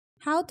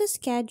How to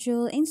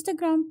schedule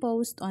Instagram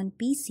post on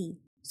PC.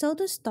 So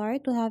to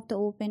start, we'll have to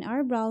open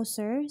our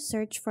browser,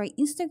 search for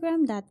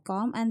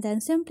instagram.com, and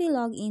then simply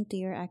log into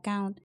your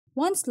account.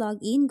 Once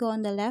logged in, go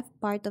on the left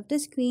part of the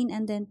screen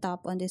and then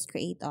tap on this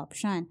create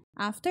option.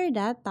 After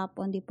that, tap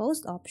on the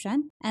post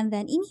option, and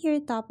then in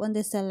here tap on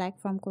the select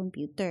from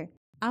computer.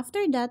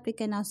 After that, we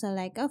can now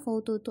select a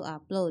photo to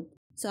upload.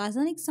 So as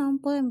an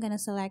example, I'm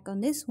gonna select on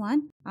this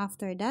one.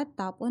 After that,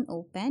 tap on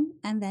open,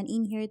 and then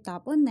in here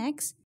tap on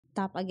next,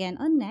 tap again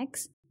on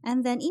next,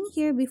 and then in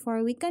here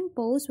before we can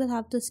post, we'll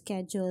have to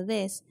schedule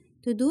this.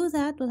 To do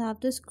that, we'll have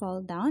to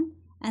scroll down,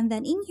 and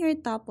then in here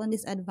tap on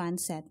this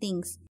advanced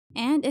settings.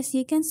 And as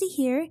you can see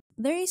here,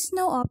 there is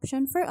no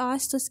option for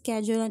us to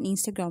schedule an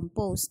Instagram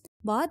post.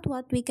 But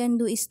what we can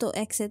do is to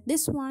exit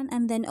this one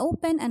and then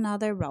open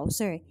another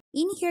browser.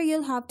 In here,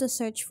 you'll have to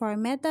search for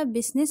Meta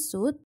Business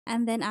Suite,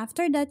 and then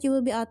after that, you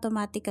will be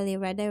automatically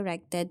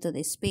redirected to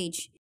this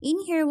page.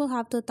 In here, we'll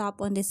have to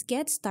tap on this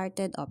Get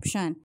Started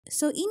option.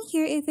 So in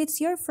here, if it's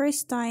your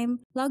first time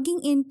logging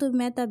into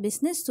Meta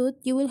Business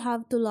Suite, you will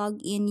have to log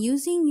in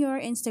using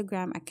your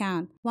Instagram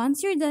account.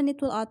 Once you're done,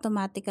 it will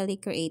automatically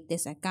create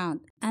this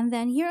account. And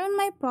then here on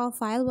my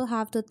profile, we'll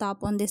have to tap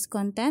on this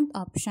Content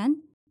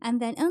option. And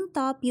then on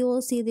top, you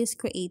will see this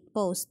Create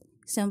Post.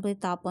 Simply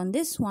tap on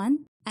this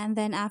one. And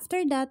then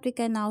after that, we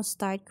can now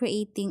start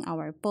creating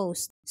our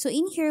post. So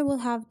in here,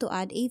 we'll have to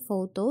add a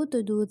photo.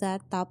 To do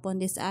that, tap on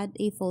this add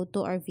a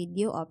photo or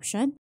video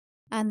option.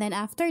 And then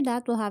after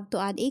that, we'll have to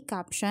add a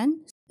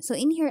caption. So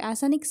in here,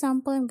 as an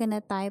example, I'm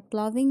gonna type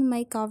loving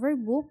my cover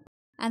book.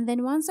 And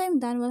then once I'm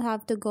done, we'll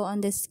have to go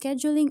on the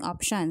scheduling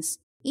options.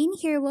 In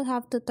here, we'll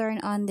have to turn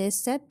on this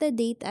set the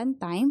date and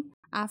time.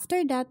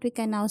 After that, we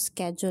can now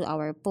schedule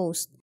our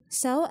post.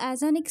 So,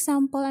 as an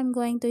example, I'm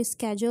going to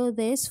schedule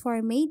this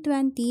for May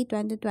 20,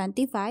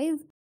 2025.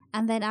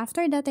 And then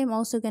after that, I'm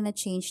also going to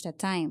change the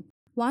time.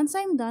 Once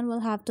I'm done,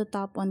 we'll have to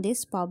tap on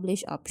this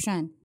publish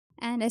option.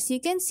 And as you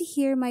can see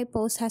here, my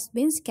post has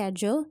been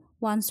scheduled.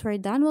 Once we're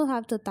done, we'll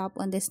have to tap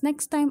on this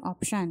next time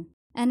option.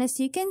 And as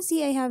you can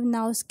see, I have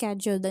now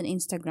scheduled an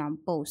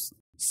Instagram post.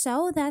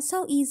 So, that's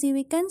how easy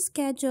we can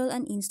schedule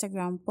an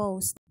Instagram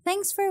post.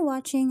 Thanks for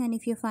watching, and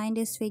if you find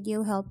this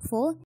video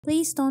helpful,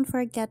 please don't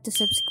forget to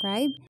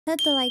subscribe,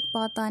 hit the like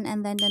button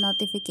and then the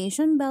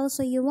notification bell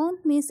so you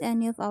won't miss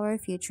any of our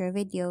future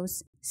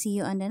videos. See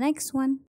you on the next one.